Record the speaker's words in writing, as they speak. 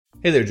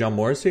Hey there, John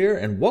Morris here,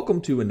 and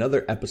welcome to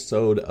another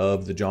episode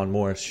of The John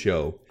Morris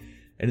Show.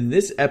 And in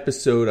this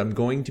episode, I'm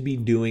going to be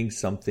doing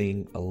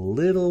something a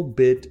little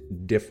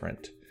bit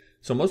different.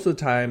 So most of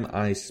the time,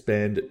 I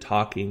spend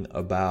talking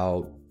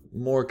about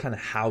more kind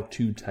of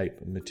how-to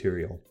type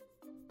material.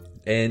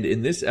 And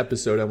in this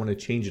episode, I want to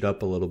change it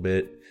up a little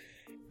bit,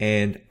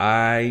 and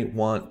I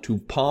want to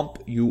pump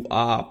you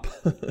up.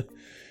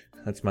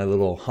 That's my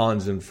little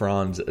Hans and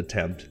Franz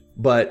attempt.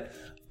 But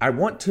I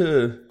want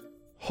to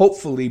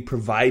hopefully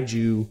provide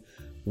you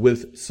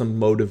with some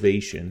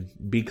motivation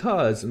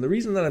because, and the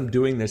reason that I'm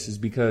doing this is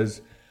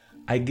because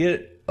I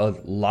get a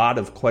lot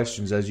of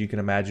questions, as you can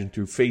imagine,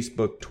 through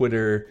Facebook,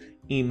 Twitter,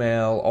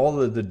 email,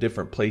 all of the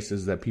different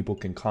places that people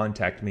can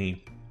contact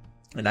me.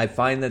 And I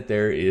find that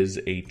there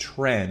is a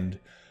trend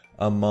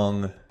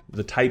among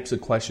the types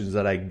of questions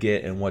that I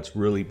get and what's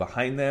really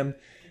behind them.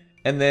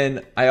 And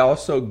then I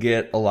also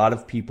get a lot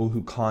of people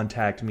who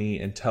contact me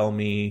and tell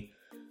me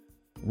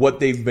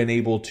what they've been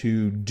able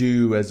to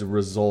do as a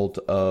result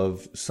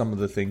of some of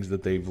the things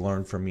that they've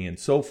learned from me and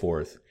so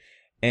forth.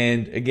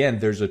 And again,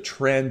 there's a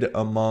trend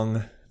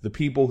among the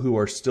people who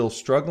are still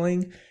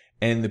struggling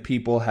and the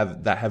people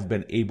that have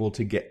been able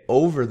to get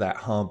over that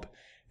hump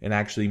and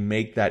actually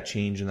make that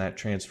change and that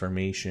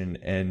transformation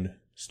and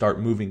start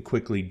moving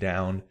quickly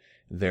down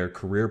their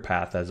career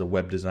path as a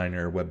web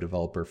designer, web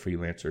developer,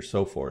 freelancer,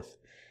 so forth.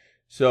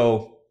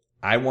 So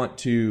I want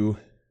to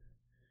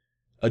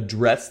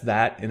address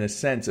that in a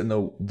sense. And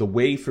the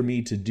way for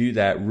me to do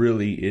that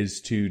really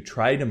is to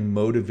try to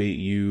motivate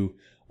you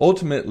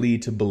ultimately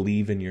to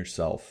believe in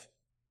yourself.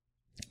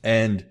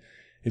 And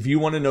if you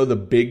want to know the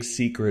big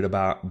secret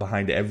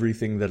behind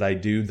everything that I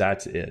do,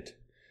 that's it.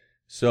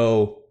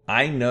 So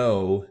I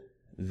know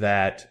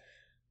that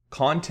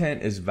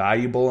content is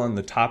valuable and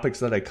the topics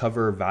that I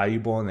cover are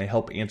valuable and they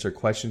help answer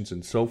questions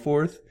and so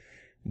forth.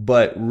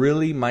 But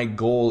really my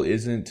goal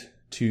isn't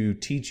to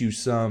teach you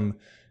some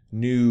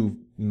new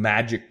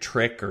magic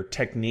trick or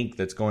technique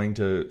that's going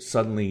to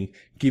suddenly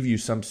give you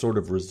some sort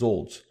of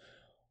results.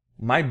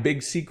 My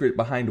big secret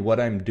behind what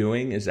I'm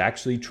doing is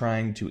actually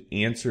trying to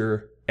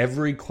answer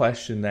every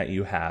question that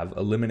you have,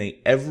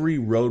 eliminate every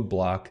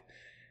roadblock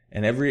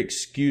and every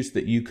excuse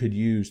that you could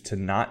use to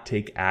not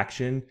take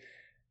action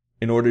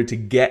in order to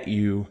get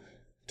you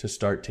to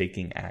start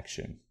taking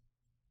action.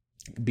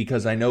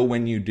 Because I know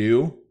when you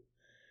do,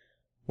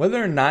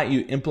 whether or not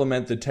you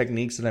implement the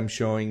techniques that I'm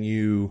showing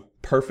you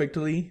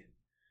perfectly,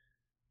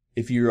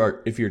 if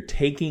you're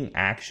taking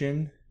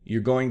action, you're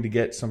going to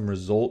get some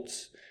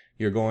results,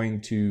 you're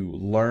going to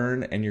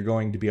learn, and you're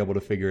going to be able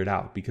to figure it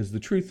out. Because the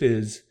truth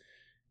is,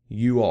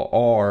 you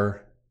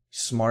are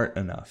smart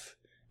enough,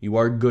 you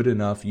are good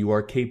enough, you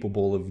are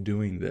capable of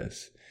doing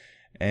this.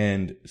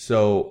 And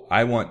so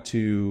I want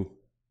to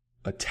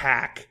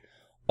attack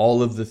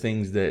all of the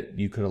things that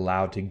you could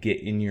allow to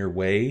get in your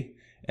way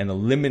and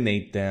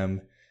eliminate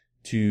them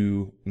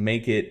to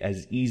make it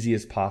as easy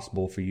as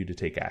possible for you to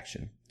take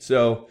action.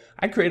 So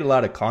I create a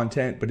lot of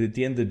content, but at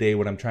the end of the day,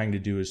 what I'm trying to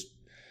do is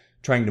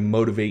trying to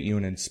motivate you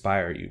and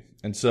inspire you.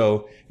 And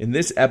so in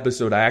this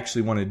episode, I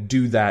actually want to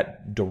do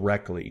that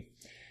directly.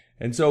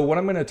 And so what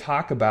I'm going to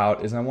talk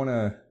about is I want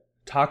to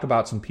talk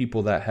about some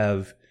people that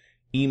have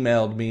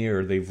emailed me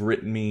or they've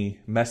written me,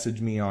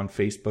 messaged me on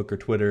Facebook or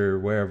Twitter or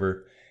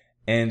wherever,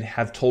 and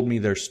have told me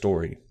their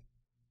story.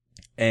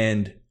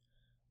 And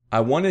I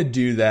want to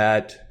do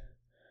that.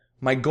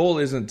 My goal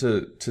isn't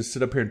to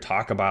sit up here and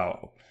talk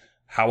about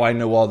how I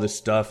know all this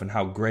stuff and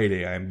how great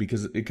I am,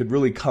 because it could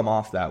really come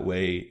off that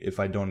way if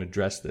I don't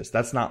address this.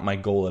 That's not my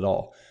goal at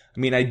all. I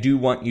mean, I do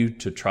want you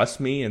to trust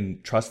me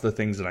and trust the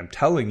things that I'm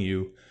telling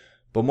you,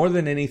 but more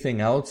than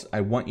anything else,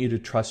 I want you to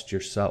trust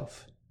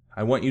yourself.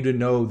 I want you to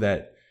know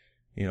that,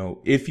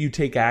 if you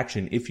take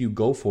action, if you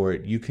go for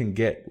it, you can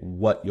get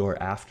what you're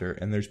after.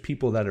 And there's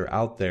people that are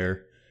out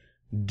there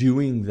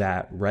doing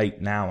that right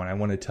now. And I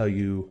want to tell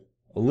you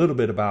a little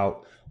bit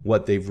about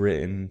what they've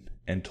written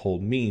and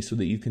told me so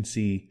that you can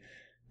see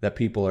that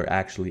people are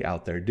actually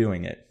out there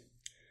doing it.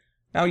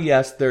 Now,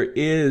 yes, there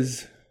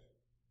is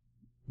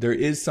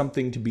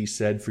something to be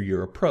said for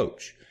your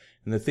approach.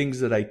 And the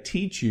things that I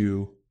teach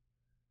you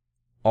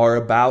are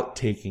about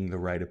taking the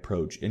right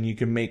approach. And you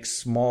can make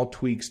small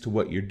tweaks to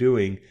what you're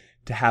doing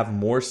to have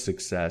more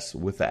success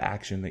with the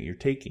action that you're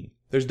taking.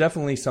 There's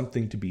definitely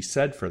something to be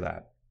said for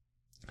that.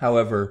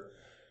 However,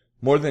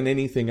 more than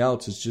anything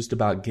else, it's just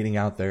about getting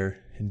out there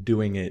and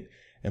doing it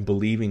and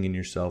believing in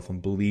yourself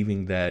and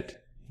believing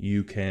that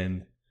you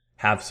can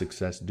have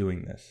success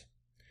doing this.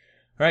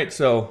 All right,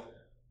 so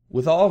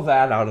with all of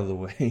that out of the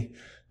way,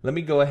 let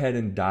me go ahead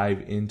and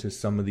dive into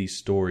some of these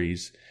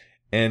stories.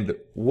 And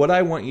what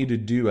I want you to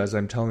do as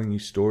I'm telling you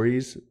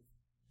stories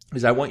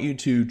is I want you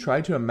to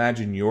try to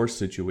imagine your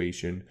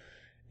situation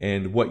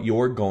and what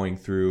you're going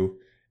through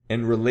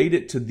and relate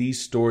it to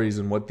these stories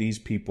and what these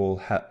people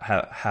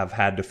have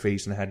had to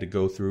face and had to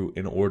go through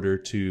in order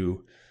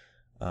to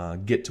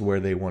get to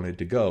where they wanted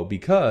to go.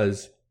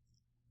 Because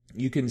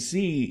you can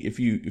see, if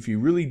you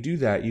really do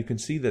that, you can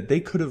see that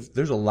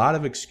there's a lot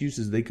of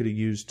excuses they could have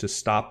used to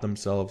stop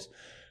themselves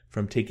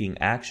from taking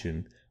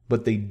action.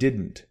 but they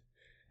didn't.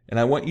 And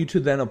I want you to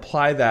then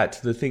apply that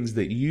to the things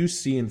that you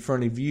see in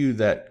front of you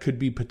that could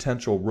be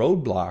potential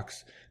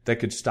roadblocks that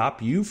could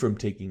stop you from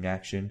taking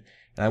action.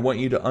 And I want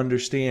you to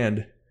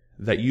understand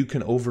that you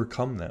can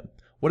overcome them,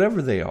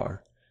 whatever they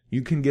are.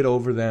 You can get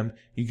over them.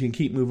 You can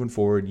keep moving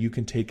forward. You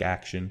can take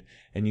action,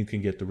 and you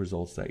can get the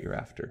results that you're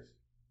after.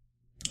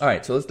 All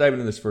right, so let's dive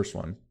into this first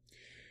one.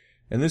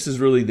 And this is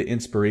really the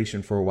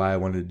inspiration for why I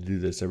wanted to do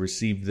this. I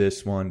received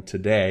this one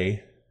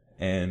today,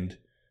 and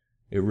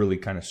it really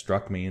kind of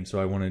struck me, and so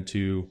I wanted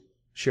to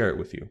share it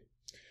with you.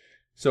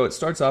 So it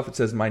starts off, it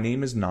says, "My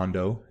name is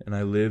Nando, and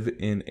I live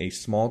in a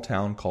small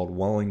town called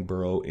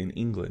Wellingborough in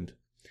England.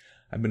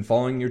 I've been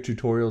following your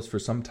tutorials for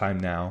some time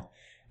now,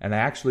 and I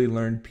actually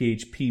learned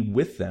PHP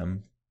with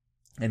them,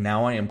 and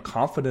now I am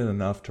confident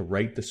enough to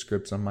write the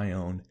scripts on my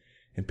own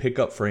and pick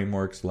up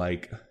frameworks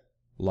like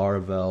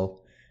Laravel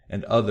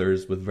and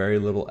others with very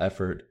little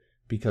effort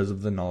because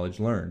of the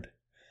knowledge learned.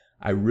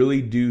 I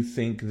really do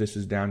think this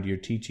is down to your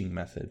teaching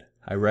method.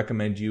 I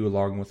recommend you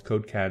along with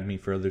Codecademy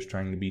for others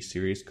trying to be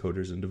serious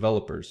coders and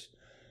developers.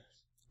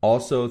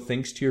 Also,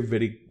 thanks to your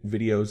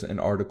videos and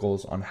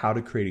articles on how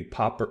to create a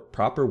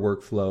proper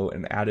workflow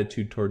and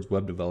attitude towards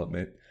web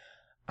development,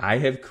 I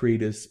have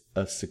created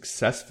a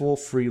successful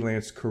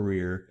freelance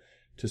career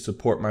to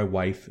support my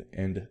wife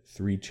and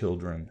 3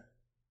 children.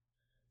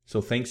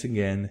 So thanks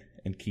again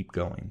and keep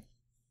going."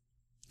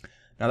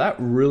 Now that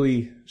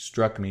really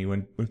struck me.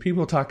 When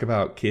people talk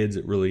about kids,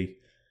 that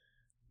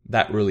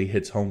really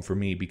hits home for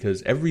me,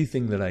 because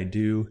everything that I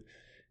do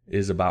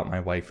is about my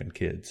wife and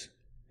kids.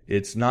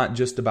 It's not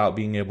just about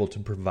being able to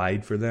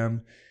provide for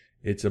them.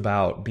 It's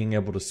about being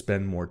able to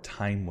spend more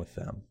time with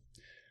them.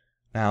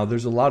 Now,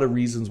 there's a lot of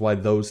reasons why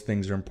those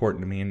things are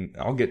important to me, and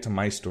I'll get to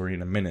my story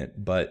in a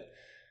minute, but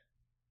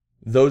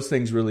those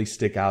things really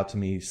stick out to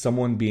me.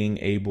 Someone being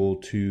able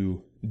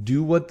to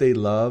do what they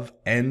love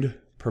and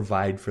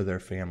provide for their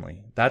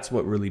family. That's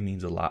what really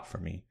means a lot for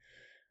me.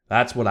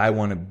 That's what I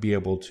want to be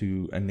able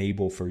to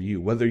enable for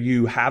you. Whether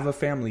you have a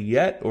family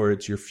yet, or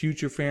it's your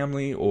future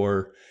family,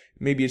 or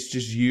maybe it's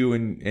just you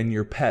and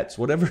your pets,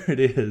 whatever it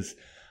is,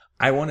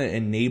 I want to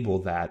enable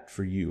that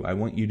for you. I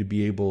want you to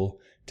be able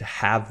to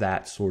have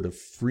that sort of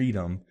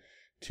freedom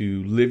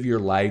to live your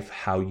life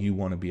how you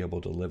want to be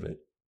able to live it.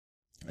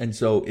 And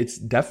so it's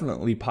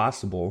definitely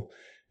possible.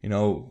 You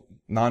know,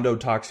 Nando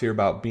talks here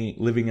about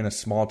living in a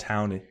small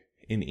town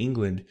in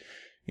England.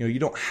 You know, you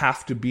don't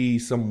have to be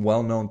some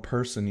well-known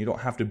person. You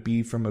don't have to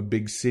be from a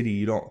big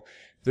city.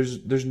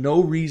 There's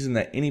no reason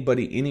that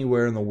anybody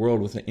anywhere in the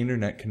world with an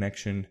internet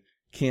connection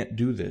can't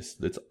do this.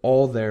 It's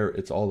all there.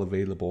 It's all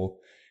available.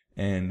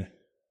 And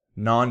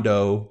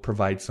Nando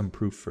provides some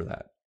proof for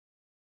that.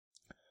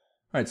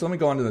 All right, so let me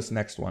go on to this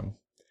next one.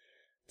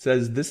 It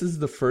says, "This is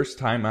the first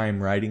time I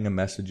am writing a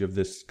message of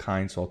this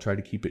kind, so I'll try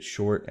to keep it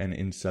short and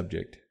in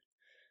subject.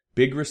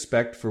 Big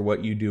respect for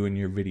what you do in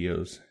your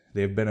videos.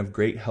 They have been of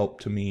great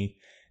help to me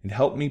and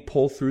helped me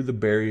pull through the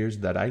barriers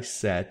that I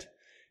set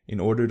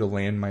in order to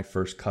land my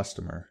first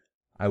customer.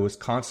 I was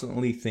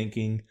constantly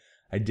thinking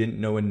I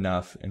didn't know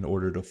enough in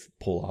order to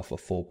pull off a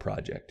full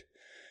project."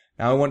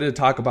 Now, I wanted to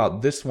talk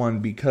about this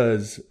one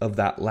because of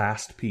that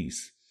last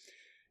piece.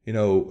 You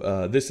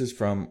know, this is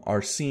from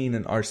Arsene,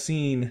 and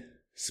Arsene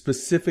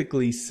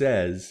specifically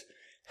says,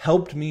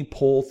 "helped me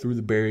pull through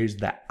the barriers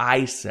that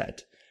I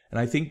set." And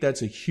I think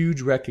that's a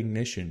huge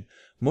recognition.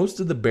 Most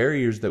of the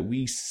barriers that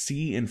we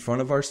see in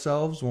front of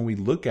ourselves, when we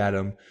look at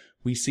them,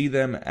 we see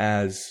them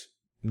as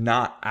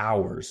not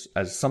ours,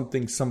 as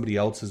something somebody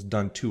else has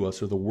done to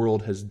us or the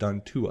world has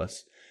done to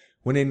us,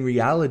 when in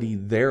reality,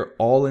 they're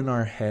all in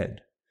our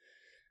head.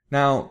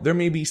 Now, there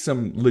may be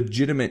some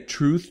legitimate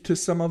truth to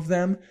some of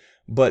them,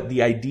 but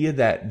the idea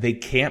that they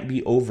can't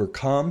be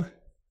overcome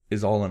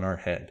is all in our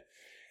head.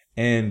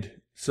 And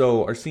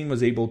so Arsene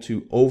was able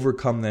to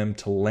overcome them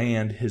to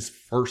land his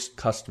first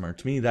customer.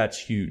 To me,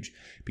 that's huge,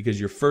 because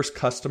your first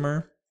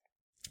customer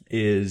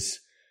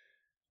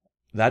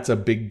that's a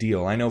big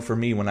deal. I know for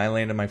me, when I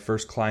landed my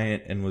first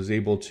client and was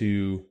able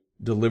to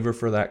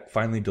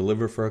finally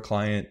deliver for a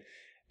client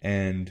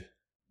and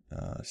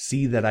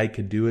see that I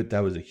could do it,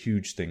 that was a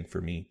huge thing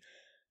for me.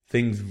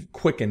 Things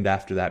quickened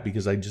after that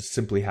because I just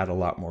simply had a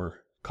lot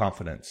more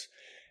confidence.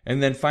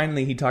 And then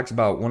finally, he talks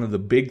about one of the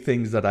big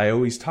things that I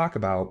always talk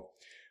about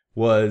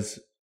was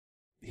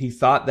he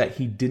thought that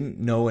he didn't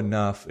know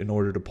enough in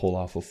order to pull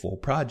off a full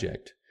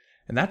project.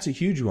 And that's a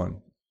huge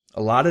one.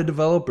 A lot of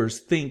developers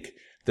think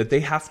that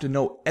they have to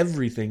know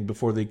everything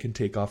before they can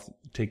take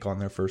on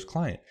their first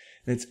client.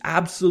 And it's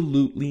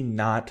absolutely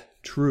not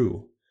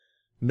true.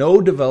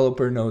 No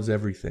developer knows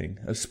everything,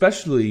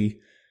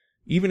 especially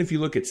even if you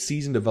look at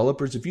seasoned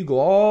developers. If you go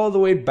all the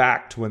way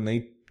back to when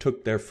they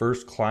took their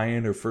first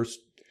client or first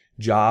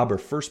job or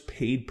first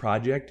paid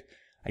project,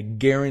 I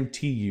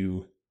guarantee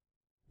you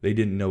they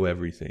didn't know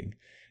everything.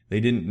 They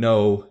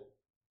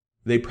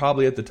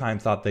probably at the time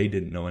thought they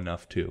didn't know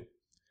enough too.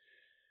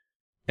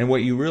 And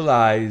what you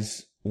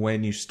realize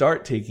when you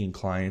start taking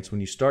clients, when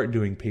you start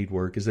doing paid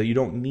work, is that you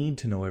don't need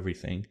to know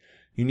everything.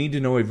 You need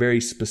to know a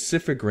very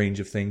specific range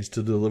of things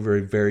to deliver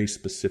a very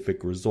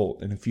specific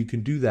result. And if you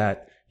can do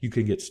that, you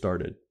can get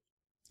started.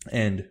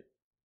 And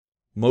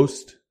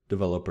most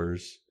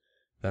developers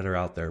that are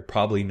out there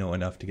probably know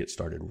enough to get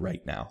started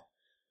right now.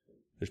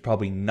 There's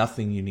probably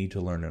nothing you need to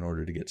learn in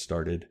order to get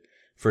started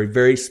for a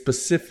very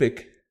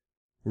specific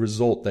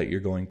result that you're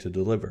going to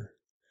deliver.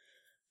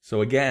 So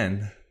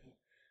again,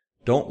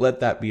 don't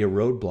let that be a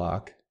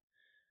roadblock,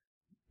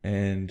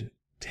 and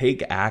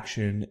take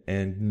action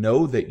and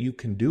know that you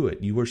can do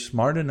it. You are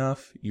smart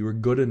enough. You are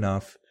good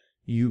enough.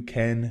 You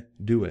can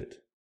do it.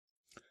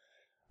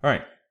 All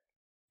right.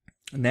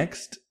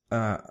 Next,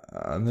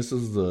 and this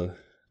is the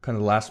kind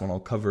of the last one I'll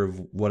cover of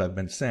what I've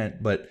been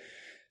sent, but it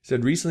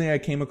said, recently I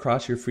came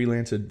across your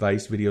freelance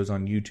advice videos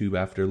on YouTube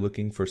after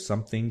looking for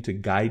something to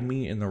guide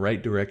me in the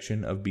right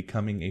direction of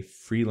becoming a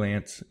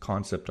freelance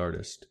concept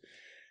artist.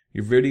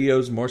 Your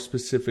videos, more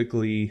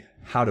specifically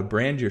how to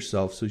brand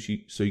yourself so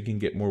you can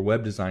get more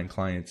web design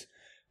clients,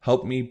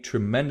 helped me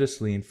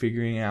tremendously in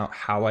figuring out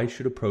how I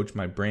should approach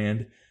my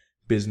brand,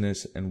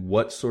 business, and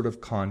what sort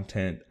of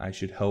content I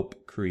should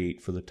help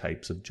create for the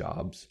types of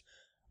jobs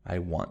I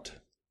want.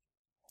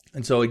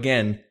 And so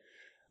again,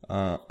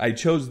 I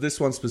chose this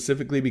one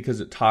specifically because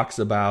it talks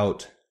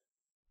about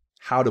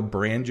how to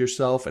brand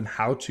yourself and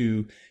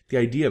the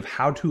idea of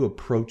how to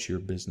approach your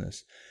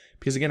business.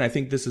 Because again, I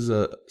think this is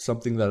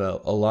something that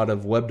a lot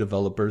of web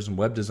developers and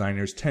web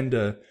designers tend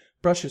to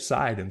brush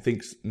aside and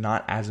think's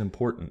not as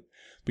important.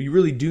 But you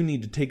really do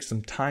need to take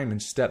some time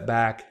and step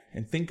back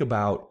and think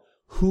about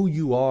who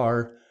you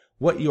are,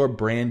 what your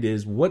brand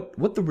is,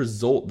 what the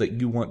result that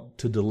you want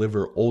to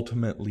deliver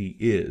ultimately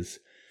is.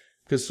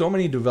 Because so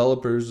many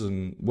developers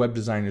and web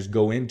designers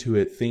go into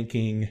it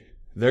thinking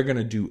they're going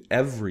to do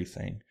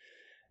everything,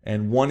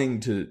 and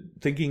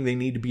thinking they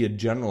need to be a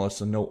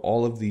generalist and know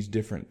all of these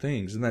different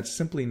things. And that's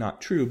simply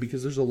not true,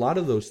 because there's a lot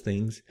of those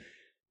things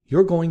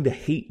you're going to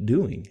hate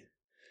doing.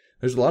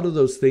 There's a lot of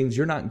those things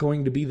you're not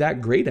going to be that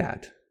great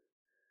at.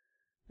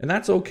 And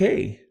that's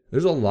okay.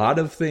 There's a lot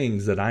of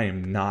things that I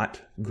am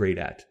not great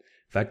at.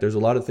 In fact, there's a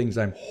lot of things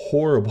I'm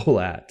horrible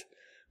at.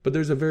 But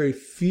there's a very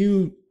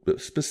few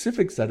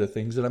specific set of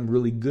things that I'm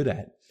really good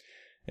at.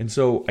 And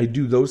so I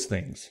do those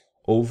things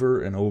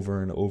over and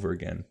over and over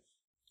again.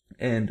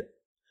 And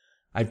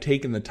I've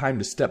taken the time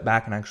to step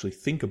back and actually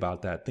think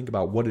about that. Think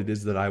about what it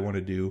is that I want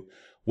to do.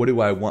 What do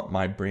I want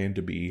my brand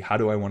to be? How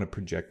do I want to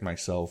project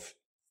myself?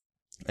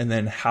 And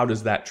then how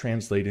does that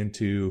translate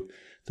into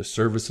the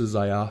services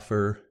I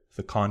offer,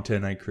 the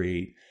content I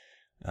create,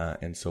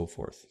 and so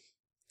forth.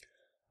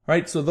 All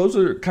right, so those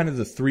are kind of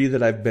the three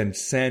that I've been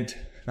sent.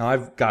 Now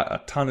I've got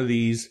a ton of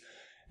these,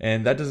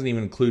 and that doesn't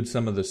even include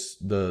some of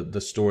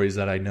the stories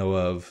that I know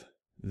of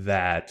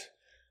that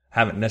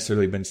haven't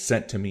necessarily been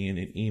sent to me in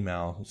an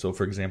email. So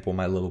for example,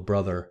 my little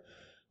brother,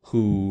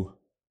 who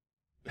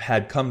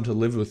had come to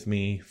live with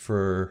me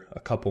for a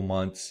couple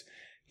months,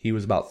 he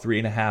was about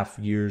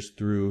 3.5 years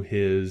through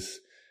his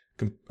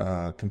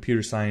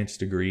computer science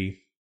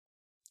degree,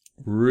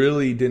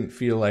 really didn't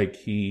feel like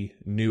he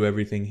knew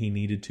everything he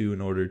needed to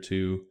in order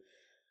to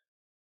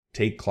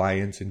take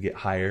clients and get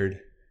hired,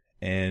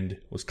 and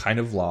was kind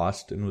of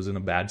lost and was in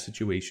a bad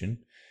situation,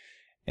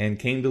 and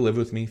came to live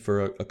with me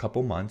for a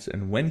couple months.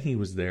 And when he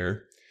was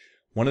there,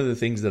 one of the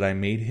things that I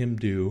made him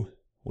do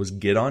was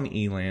get on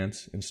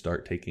Elance and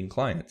start taking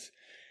clients.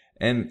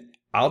 And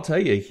I'll tell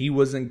you, he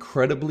was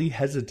incredibly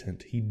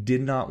hesitant. He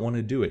did not want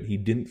to do it. He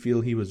didn't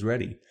feel he was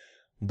ready.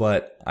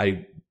 But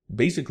I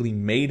basically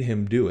made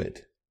him do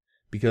it,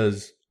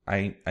 because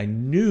I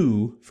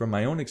knew from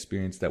my own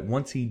experience that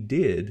once he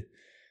did,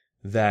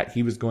 that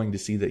he was going to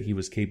see that he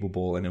was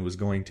capable, and it was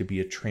going to be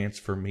a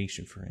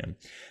transformation for him.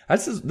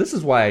 This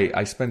is why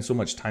I spend so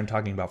much time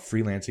talking about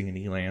freelancing and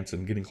Elance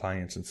and getting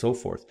clients and so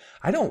forth.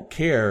 I don't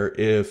care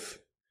if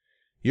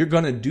you're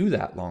going to do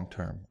that long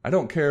term. I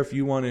don't care if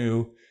you want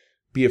to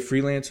be a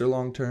freelancer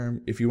long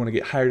term, if you want to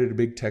get hired at a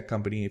big tech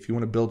company, if you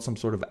want to build some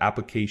sort of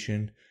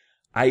application.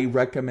 I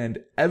recommend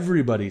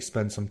everybody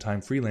spend some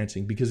time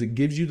freelancing, because it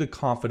gives you the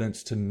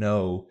confidence to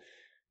know,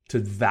 to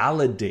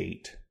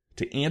validate,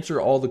 to answer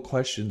all the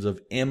questions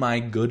of, am I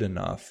good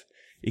enough?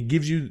 It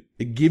gives you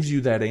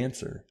that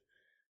answer.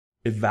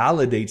 It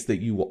validates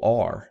that you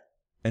are.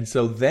 And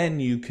so then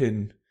you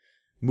can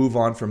move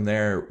on from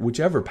there,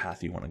 whichever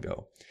path you want to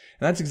go.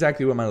 And that's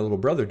exactly what my little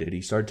brother did.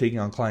 He started taking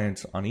on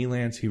clients on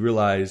Elance. He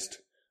realized,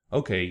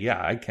 okay, yeah,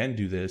 I can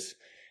do this.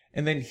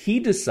 And then he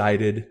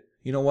decided,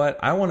 you know what?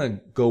 I want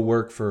to go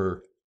work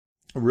for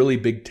a really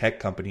big tech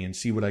company and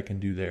see what I can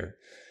do there.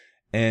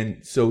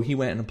 And so he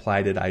went and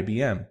applied at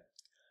IBM.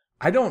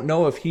 I don't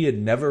know if he had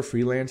never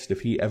freelanced,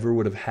 if he ever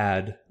would have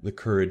had the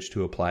courage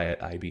to apply at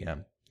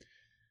IBM.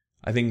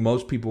 I think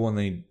most people, when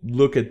they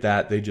look at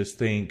that, they just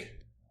think,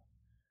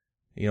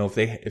 you know,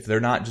 if they're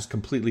not just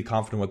completely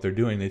confident what they're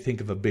doing, they think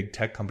of a big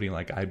tech company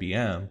like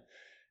IBM,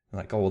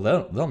 like, oh,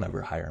 well, they'll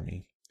never hire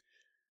me.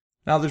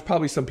 Now, there's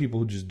probably some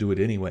people who just do it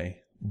anyway,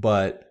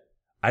 but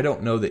I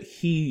don't know that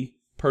he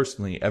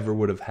personally ever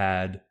would have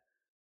had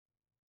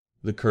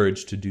the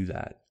courage to do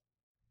that.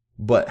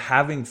 But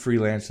having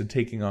freelanced and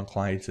taking on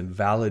clients and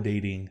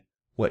validating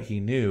what he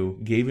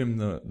knew gave him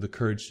the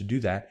courage to do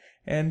that,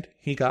 and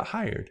he got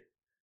hired.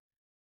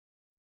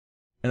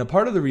 And a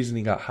part of the reason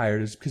he got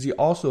hired is because he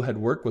also had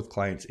worked with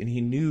clients and he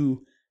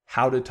knew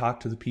how to talk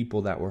to the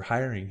people that were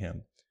hiring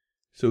him.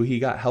 So he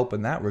got help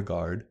in that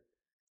regard.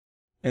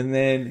 And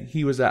then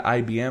he was at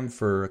IBM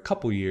for a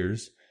couple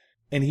years,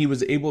 and he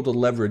was able to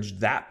leverage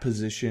that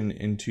position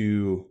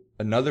into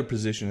another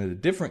position at a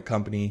different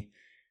company.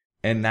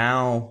 And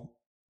now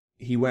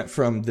he went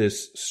from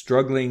this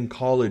struggling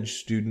college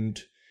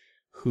student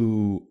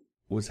who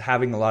was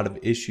having a lot of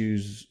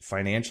issues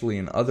financially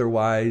and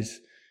otherwise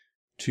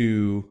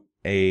to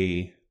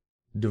a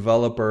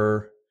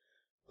developer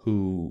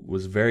who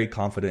was very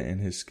confident in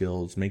his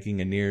skills, making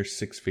a near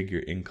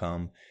six-figure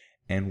income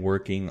and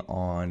working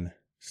on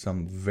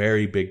some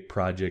very big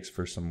projects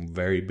for some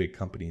very big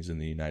companies in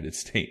the United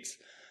States.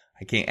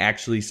 I can't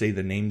actually say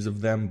the names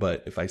of them,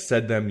 but if I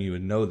said them, you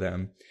would know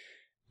them.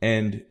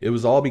 And it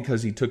was all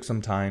because he took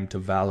some time to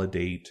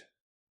validate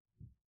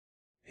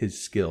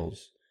his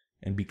skills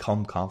and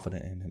become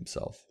confident in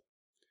himself.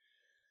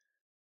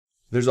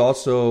 There's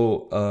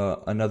also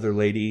another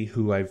lady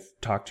who I've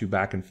talked to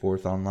back and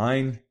forth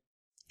online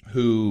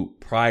who,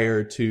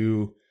 prior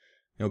to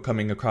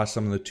coming across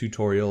some of the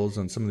tutorials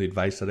and some of the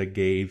advice that I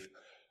gave,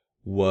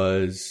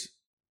 was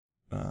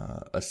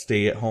a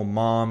stay-at-home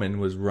mom and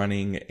was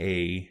running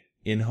a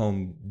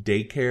in-home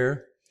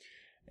daycare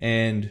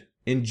and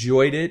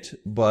enjoyed it.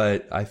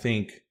 But I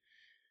think,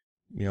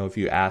 if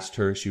you asked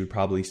her, she would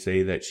probably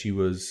say that she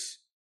was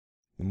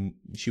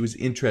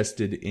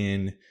interested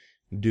in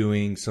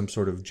doing some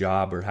sort of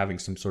job or having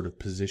some sort of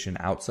position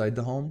outside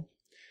the home.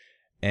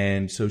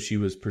 And so she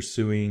was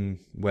pursuing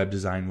web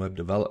design, web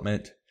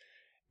development.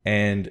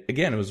 And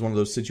again, it was one of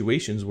those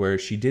situations where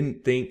she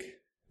didn't think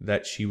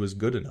that she was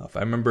good enough.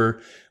 I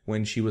remember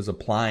when she was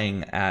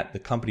applying at the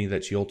company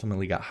that she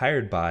ultimately got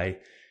hired by,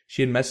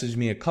 she had messaged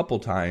me a couple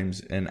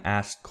times and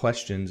asked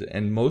questions.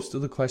 And most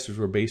of the questions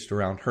were based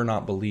around her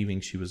not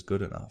believing she was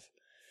good enough.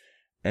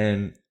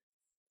 And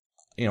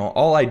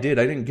all I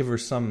didn't give her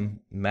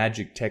some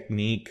magic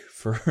technique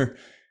for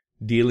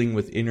dealing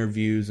with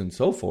interviews and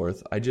so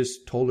forth. I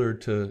just told her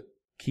to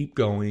keep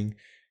going,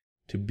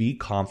 to be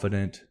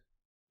confident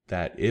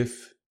that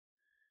if,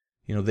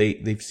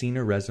 they've seen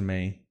her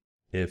resume,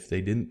 if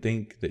they didn't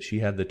think that she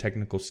had the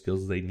technical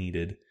skills they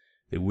needed,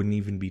 they wouldn't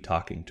even be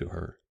talking to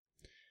her.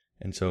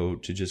 And so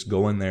to just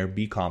go in there,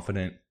 be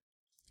confident,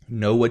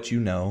 know what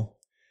you know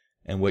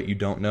and what you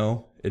don't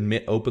know,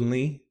 admit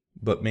openly,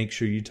 but make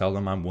sure you tell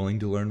them I'm willing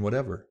to learn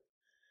whatever.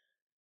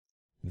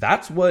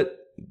 That's what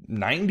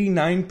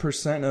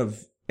 99%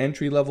 of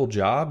entry-level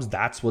jobs,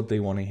 that's what they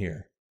want to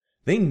hear.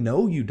 They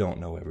know you don't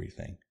know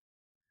everything.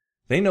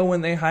 They know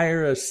when they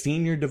hire a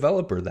senior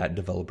developer, that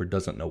developer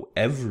doesn't know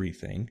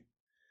everything.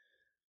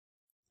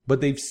 But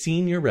they've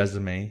seen your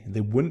resume.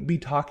 They wouldn't be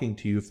talking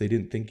to you if they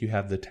didn't think you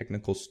have the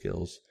technical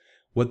skills.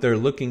 What they're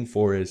looking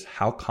for is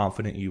how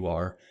confident you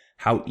are,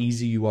 how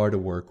easy you are to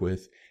work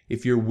with,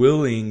 if you're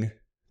willing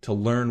to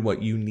learn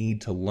what you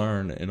need to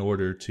learn in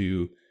order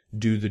to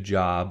do the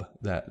job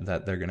that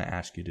they're going to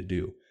ask you to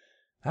do.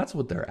 That's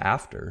what they're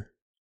after.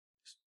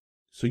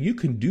 So you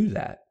can do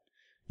that.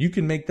 You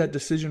can make that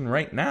decision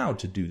right now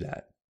to do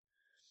that.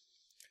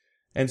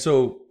 And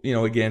so,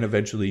 again,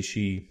 eventually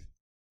she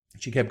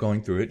kept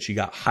going through it. She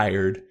got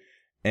hired,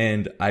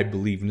 and I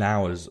believe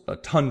now is a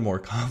ton more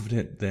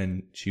confident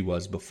than she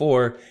was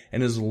before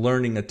and is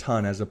learning a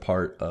ton as a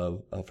part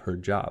of her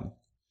job.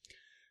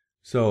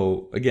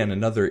 So again,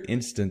 another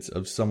instance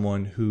of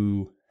someone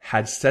who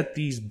had set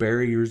these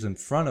barriers in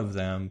front of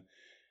them,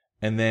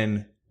 and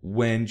then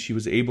when she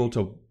was able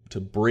to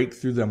break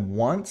through them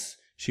once,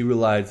 she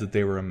realized that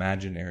they were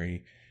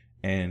imaginary,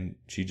 and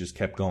she just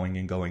kept going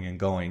and going and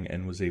going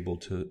and was able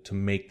to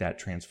make that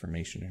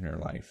transformation in her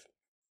life.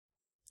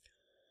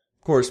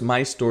 Of course,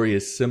 my story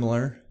is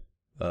similar.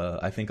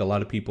 I think a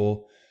lot of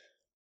people,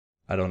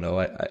 I don't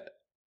know,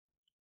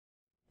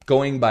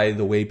 going by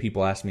the way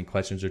people ask me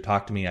questions or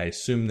talk to me, I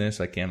assume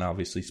this. I can't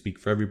obviously speak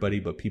for everybody,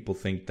 but people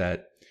think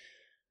that,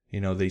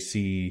 they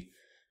see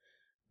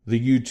the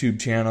YouTube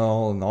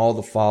channel and all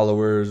the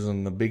followers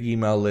and the big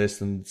email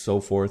list and so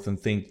forth and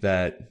think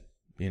that,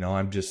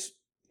 I'm just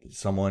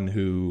someone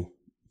who,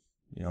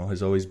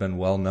 has always been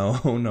well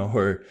known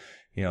or,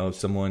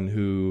 someone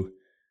who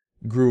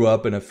grew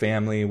up in a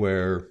family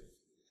where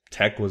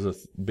tech was a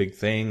big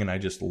thing and I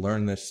just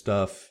learned this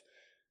stuff,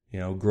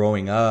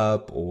 growing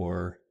up,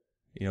 or,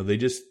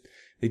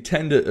 they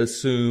tend to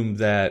assume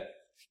that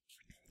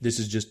this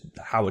is just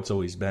how it's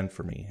always been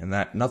for me, and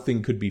that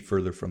nothing could be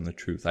further from the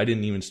truth. I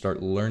didn't even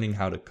start learning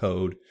how to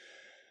code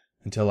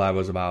until I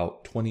was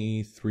about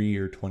 23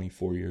 or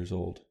 24 years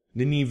old.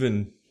 Didn't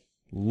even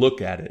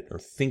look at it or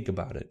think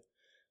about it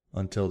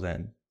until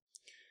then.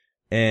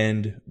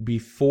 And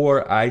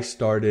before I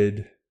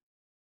started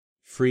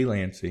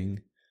freelancing,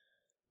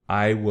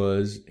 I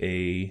was it's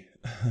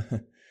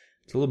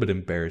a little bit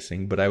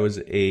embarrassing, but I was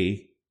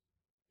a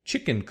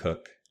chicken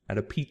cook at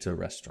a pizza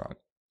restaurant.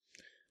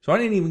 So I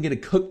didn't even get to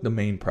cook the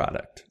main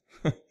product.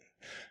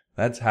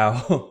 That's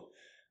how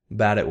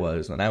bad it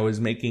was. And I was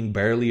making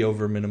barely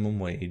over minimum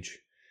wage,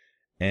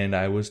 and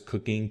I was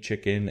cooking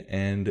chicken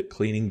and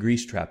cleaning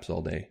grease traps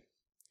all day.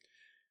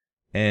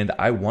 And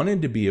I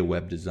wanted to be a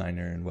web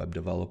designer and web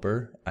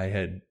developer. I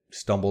had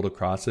stumbled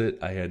across it.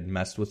 I had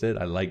messed with it.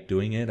 I liked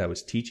doing it. I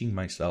was teaching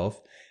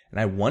myself, and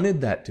I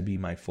wanted that to be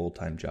my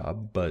full-time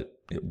job, but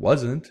it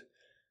wasn't.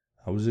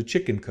 I was a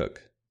chicken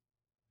cook.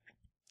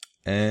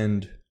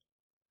 And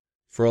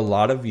for a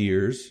lot of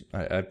years,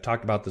 I've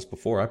talked about this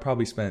before, I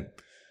probably spent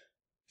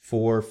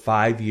 4 or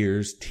 5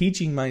 years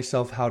teaching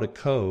myself how to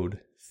code,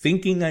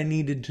 thinking I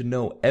needed to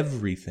know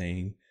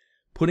everything,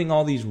 putting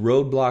all these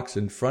roadblocks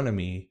in front of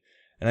me,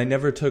 and I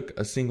never took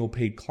a single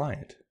paid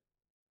client.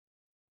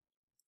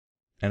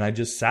 And I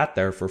just sat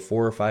there for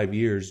 4 or 5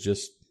 years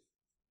just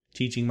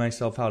teaching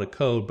myself how to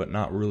code, but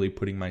not really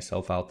putting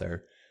myself out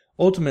there.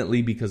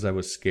 Ultimately because I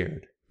was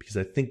scared, because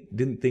I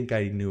didn't think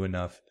I knew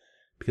enough,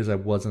 because I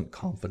wasn't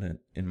confident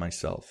in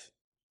myself.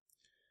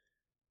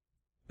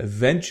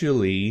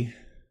 Eventually,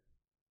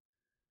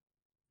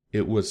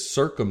 it was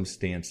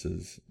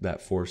circumstances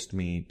that forced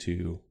me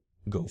to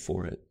go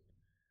for it,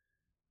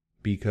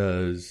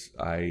 because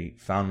I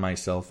found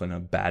myself in a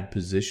bad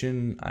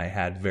position. I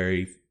had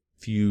very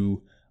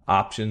few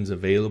options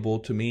available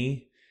to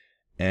me,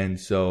 and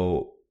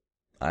so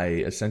I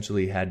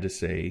essentially had to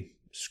say,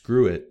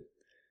 screw it,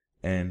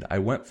 and I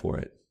went for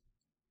it.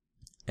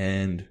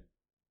 And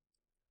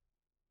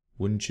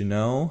wouldn't you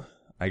know,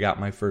 I got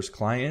my first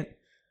client.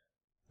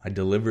 I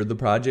delivered the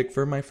project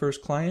for my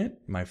first client.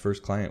 My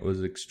first client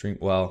was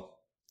well,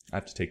 I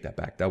have to take that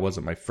back. That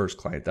wasn't my first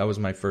client. That was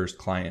my first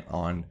client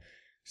on,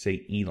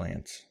 say,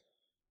 Elance.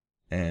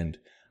 And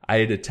I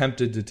had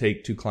attempted to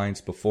take 2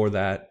 clients before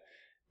that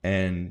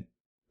and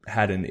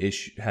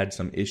had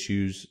some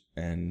issues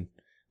and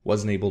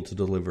wasn't able to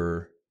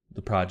deliver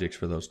the projects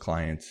for those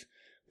clients,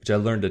 which I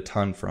learned a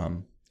ton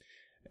from.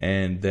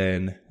 And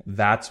then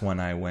that's when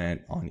I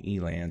went on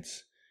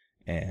Elance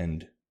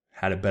and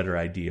had a better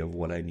idea of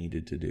what I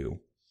needed to do.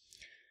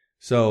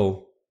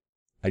 So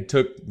I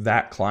took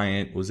that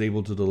client, was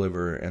able to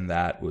deliver, and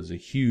that was a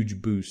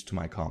huge boost to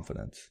my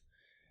confidence.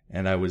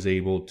 And I was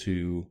able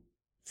to,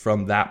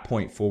 from that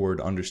point forward,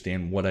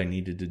 understand what I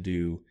needed to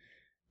do.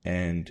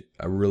 And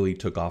I really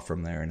took off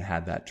from there and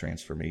had that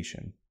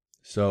transformation.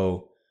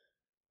 So,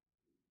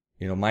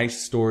 my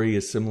story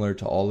is similar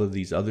to all of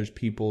these other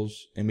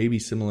people's, and maybe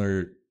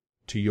similar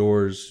to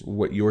yours,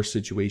 what your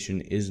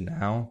situation is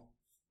now.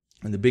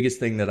 And the biggest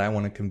thing that I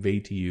want to convey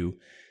to you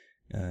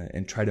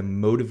and try to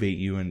motivate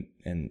you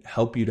and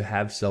help you to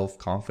have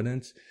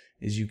self-confidence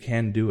is you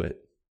can do it.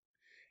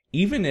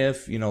 Even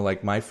if,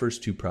 like my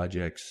first 2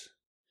 projects,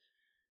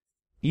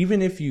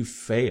 even if you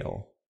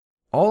fail,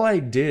 all I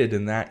did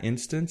in that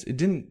instance,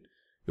 it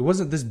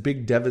wasn't this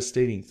big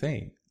devastating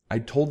thing. I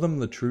told them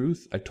the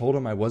truth. I told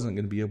them I wasn't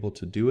going to be able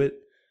to do it.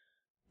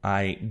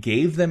 I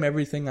gave them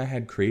everything I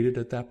had created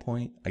at that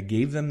point. I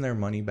gave them their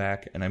money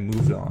back, and I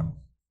moved on.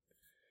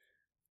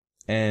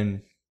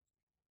 And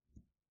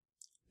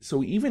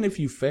so even if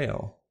you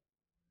fail,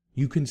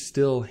 you can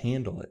still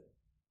handle it.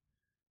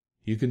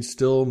 You can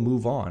still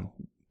move on.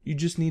 You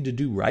just need to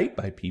do right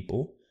by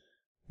people.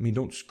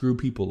 Don't screw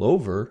people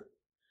over,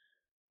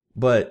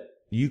 but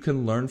you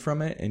can learn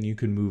from it and you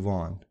can move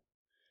on.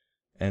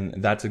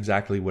 And that's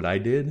exactly what I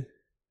did.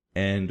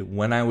 And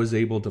when I was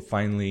able to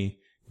finally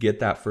get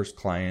that first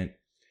client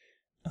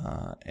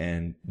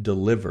and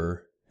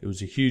deliver, it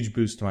was a huge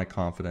boost to my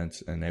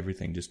confidence, and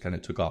everything just kind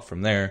of took off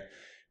from there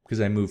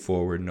because I moved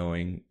forward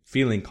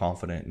feeling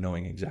confident,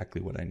 knowing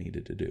exactly what I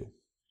needed to do.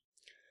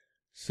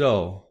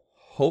 So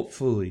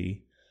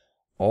hopefully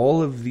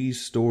all of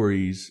these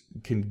stories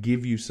can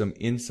give you some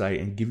insight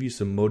and give you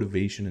some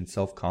motivation and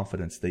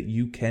self-confidence that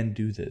you can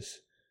do this.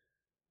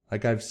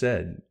 Like I've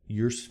said,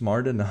 you're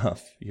smart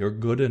enough, you're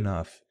good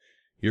enough,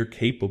 you're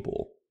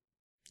capable.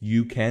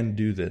 You can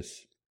do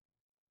this.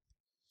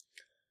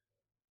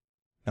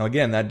 Now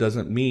again, that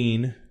doesn't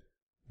mean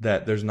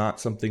that there's not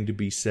something to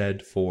be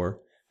said for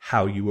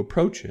how you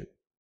approach it.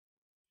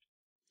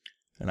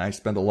 And I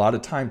spend a lot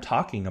of time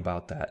talking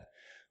about that.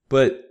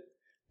 But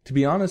to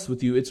be honest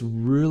with you, it's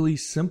really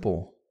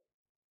simple.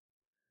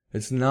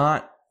 It's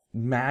not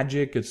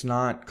magic. It's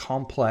not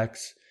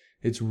complex.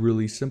 It's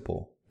really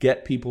simple.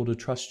 Get people to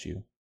trust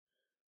you.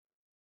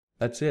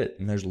 That's it.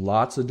 And there's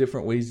lots of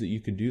different ways that you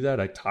can do that.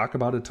 I talk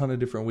about a ton of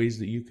different ways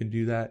that you can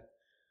do that.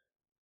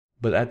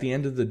 But at the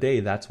end of the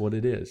day, that's what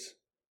it is.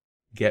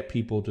 Get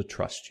people to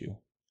trust you.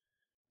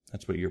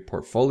 That's what your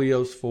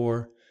portfolio's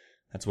for.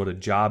 That's what a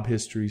job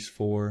history's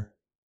for.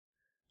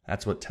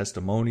 That's what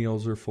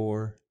testimonials are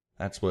for.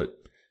 That's what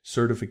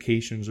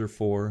certifications are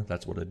for.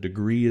 That's what a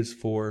degree is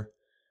for.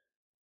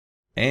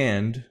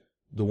 And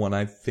the one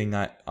I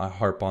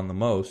harp on the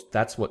most,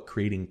 that's what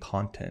creating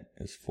content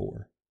is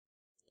for.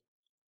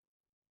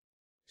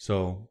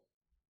 So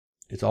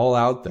it's all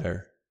out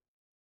there.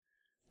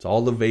 It's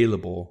all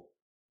available.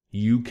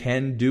 You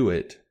can do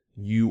it.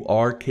 You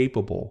are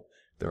capable.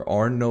 There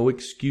are no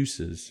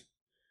excuses.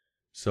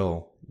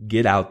 So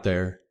get out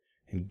there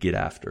and get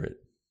after it.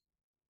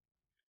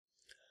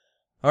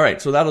 All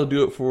right, so that'll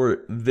do it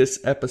for this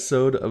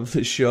episode of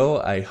the show.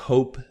 I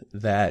hope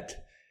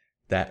that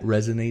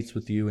resonates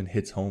with you and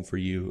hits home for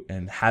you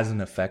and has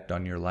an effect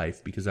on your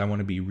life, because I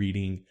want to be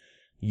reading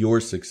your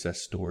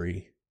success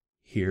story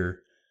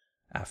here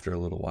after a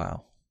little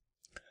while.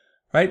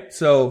 All right,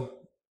 so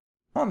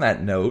on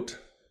that note,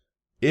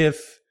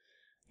 if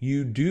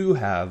you do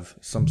have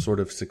some sort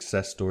of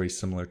success story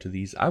similar to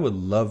these, I would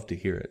love to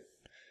hear it.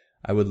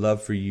 I would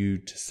love for you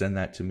to send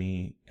that to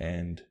me,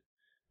 and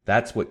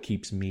that's what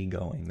keeps me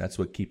going. That's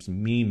what keeps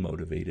me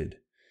motivated,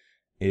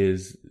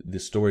 is the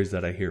stories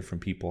that I hear from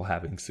people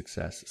having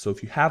success. So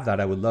if you have that,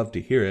 I would love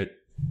to hear it.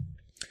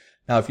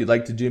 Now, if you'd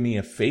like to do me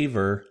a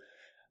favor,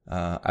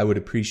 I would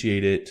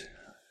appreciate it.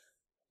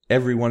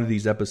 Every one of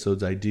these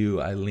episodes I do,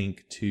 I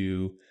link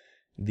to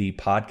the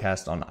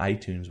podcast on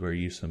iTunes where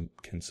you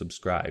can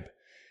subscribe.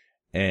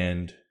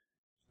 And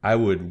I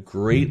would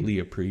greatly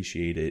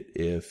appreciate it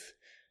if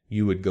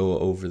you would go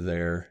over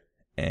there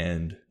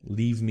and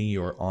leave me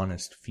your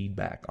honest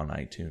feedback on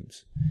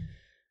iTunes.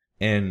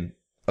 And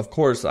of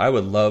course, I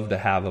would love to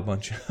have a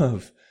bunch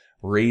of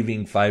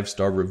raving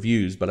 5-star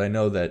reviews, but I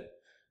know that,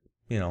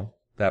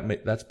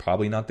 that's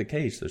probably not the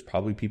case. There's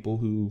probably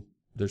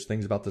there's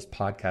things about this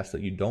podcast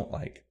that you don't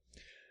like.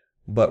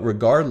 But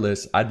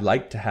regardless, I'd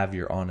like to have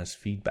your honest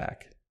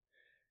feedback.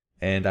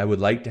 And I would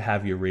like to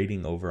have your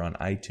rating over on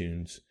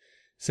iTunes,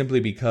 simply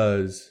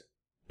because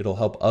it'll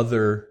help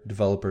other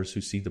developers who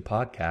see the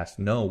podcast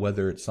know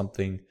whether it's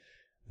something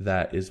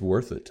that is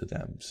worth it to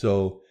them.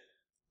 So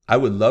I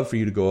would love for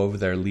you to go over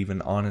there, leave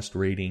an honest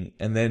rating,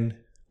 and then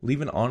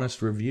leave an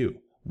honest review.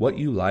 What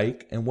you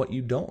like and what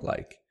you don't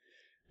like.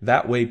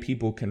 That way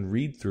people can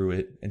read through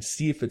it and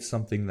see if it's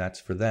something that's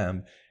for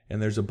them.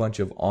 And there's a bunch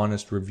of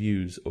honest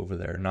reviews over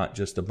there, not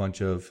just a bunch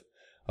of,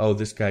 oh,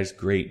 this guy's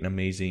great and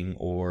amazing,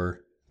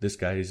 or this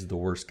guy is the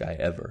worst guy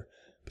ever.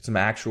 But some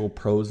actual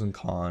pros and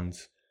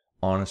cons,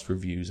 honest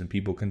reviews, and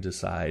people can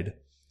decide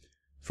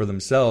for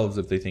themselves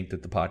if they think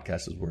that the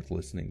podcast is worth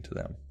listening to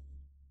them.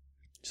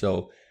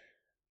 So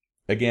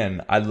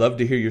again, I'd love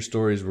to hear your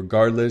stories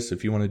regardless.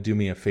 If you want to do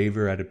me a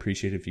favor, I'd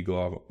appreciate it if you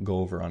go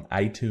over on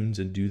iTunes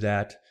and do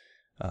that.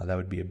 That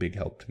would be a big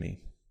help to me.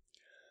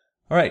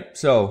 All right,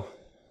 so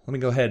let me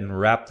go ahead and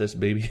wrap this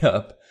baby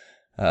up.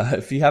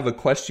 If you have a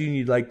question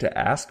you'd like to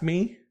ask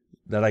me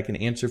that I can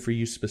answer for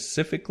you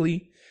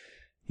specifically,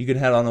 you can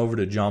head on over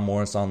to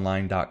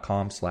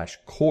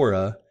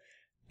johnmorrisonline.com/Quora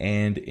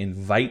and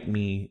invite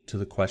me to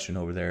the question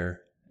over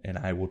there, and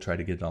I will try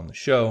to get it on the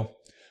show.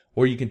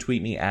 Or you can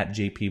tweet me at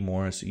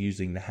JPMorris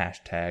using the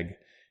hashtag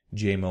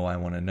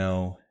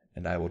JMOIWantToKnow,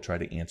 and I will try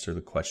to answer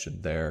the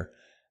question there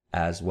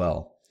as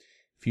well.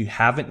 If you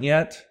haven't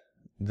yet,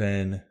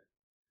 then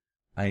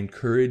I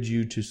encourage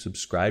you to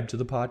subscribe to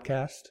the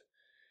podcast.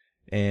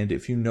 And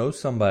if you know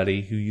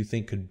somebody who you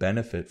think could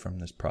benefit from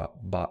this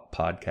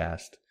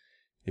podcast,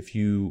 if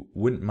you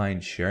wouldn't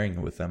mind sharing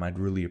it with them, I'd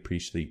really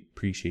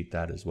appreciate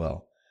that as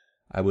well.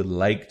 I would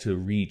like to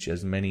reach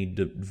as many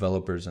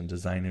developers and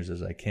designers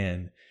as I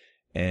can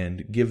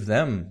and give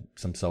them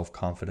some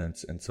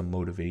self-confidence and some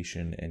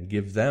motivation, and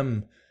give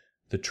them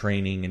the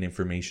training and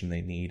information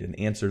they need and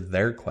answer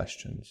their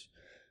questions.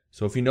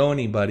 So if you know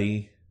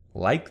anybody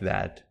like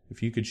that,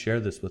 if you could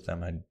share this with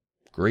them, I'd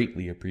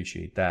greatly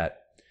appreciate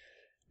that.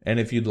 And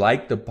if you'd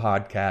like the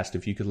podcast,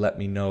 if you could let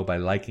me know by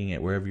liking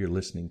it wherever you're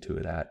listening to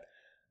it at,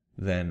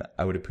 then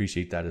I would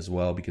appreciate that as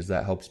well, because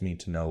that helps me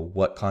to know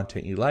what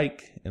content you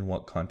like and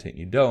what content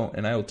you don't.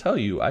 And I will tell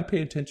you, I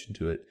pay attention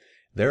to it.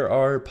 There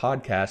are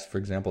podcasts, for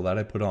example, that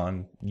I put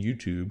on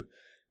YouTube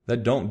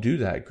that don't do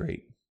that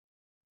great.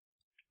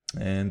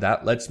 And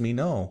that lets me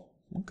know,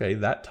 okay,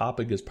 that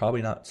topic is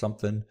probably not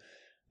something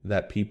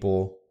that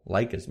people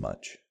like as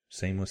much.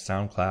 Same with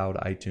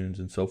SoundCloud, iTunes,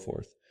 and so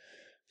forth.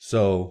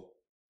 So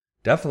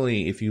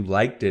definitely, if you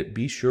liked it,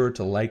 be sure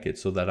to like it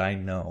so that I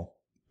know.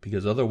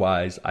 Because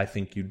otherwise, I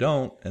think you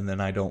don't, and then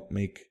I don't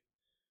make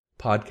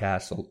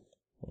podcasts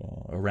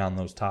around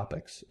those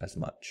topics as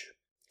much.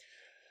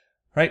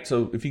 All right,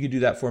 so if you could do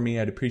that for me,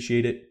 I'd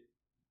appreciate it.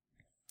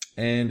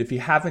 And if you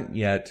haven't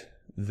yet,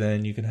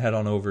 then you can head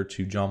on over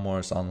to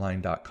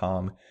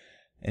johnmorrisonline.com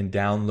and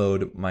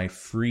download my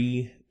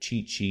free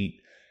cheat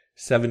sheet,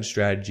 7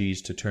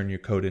 strategies to turn your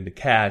code into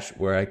cash,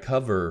 where I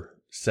cover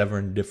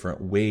 7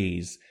 different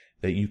ways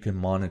that you can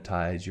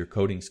monetize your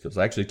coding skills.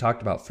 I actually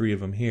talked about 3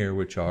 of them here,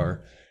 which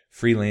are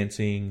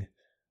freelancing,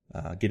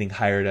 getting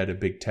hired at a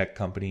big tech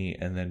company,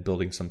 and then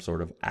building some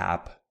sort of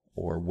app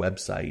or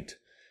website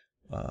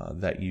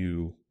that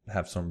you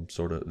have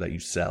that you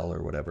sell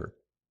or whatever.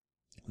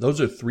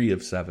 Those are 3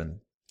 of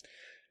 7.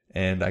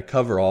 And I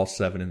cover all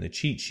 7 in the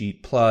cheat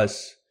sheet.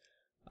 Plus,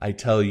 I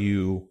tell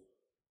you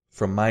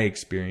from my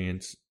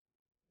experience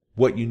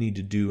what you need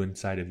to do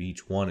inside of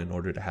each one in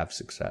order to have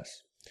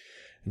success.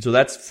 And so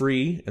that's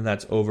free, and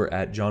that's over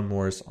at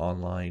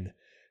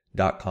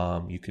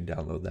johnmorrisonline.com. You can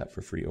download that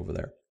for free over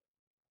there.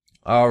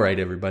 All right,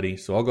 everybody.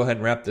 So I'll go ahead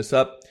and wrap this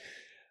up. I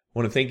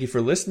want to thank you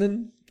for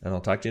listening, and I'll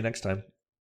talk to you next time.